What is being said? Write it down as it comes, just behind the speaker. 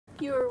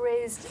You were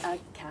raised a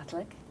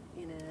Catholic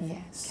in a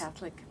Yes.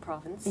 Catholic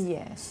province.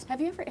 Yes. Have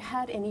you ever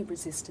had any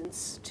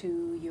resistance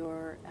to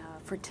your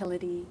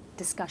fertility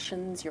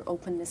discussions, your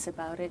openness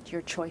about it,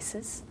 your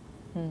choices?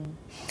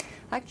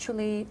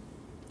 Actually,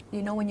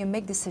 you know, when you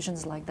make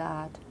decisions like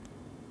that,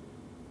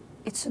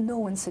 it's a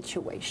no-win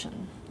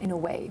situation, in a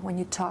way, when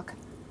you talk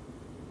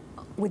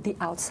with the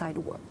outside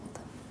world.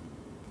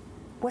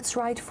 What's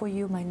right for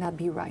you might not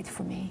be right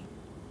for me.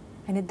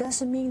 And it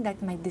doesn't mean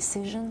that my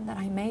decision that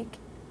I make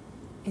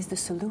is the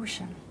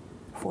solution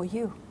for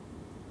you.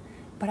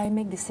 But I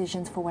make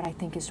decisions for what I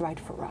think is right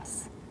for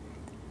us.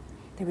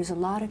 There is a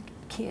lot of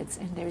kids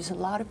and there is a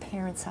lot of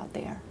parents out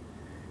there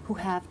who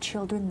have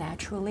children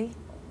naturally,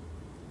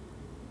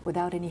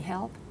 without any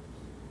help,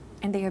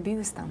 and they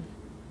abuse them.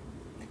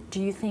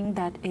 Do you think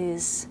that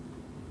is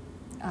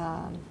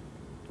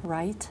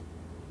right?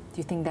 Do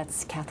you think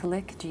that's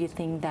Catholic? Do you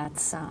think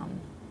that's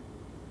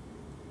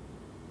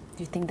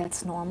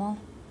normal?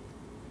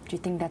 Do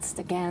you think that's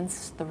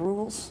against the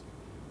rules?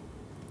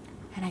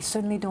 And I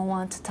certainly don't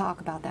want to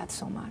talk about that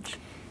so much.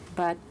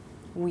 But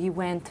we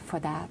went for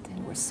that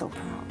and we're so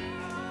proud.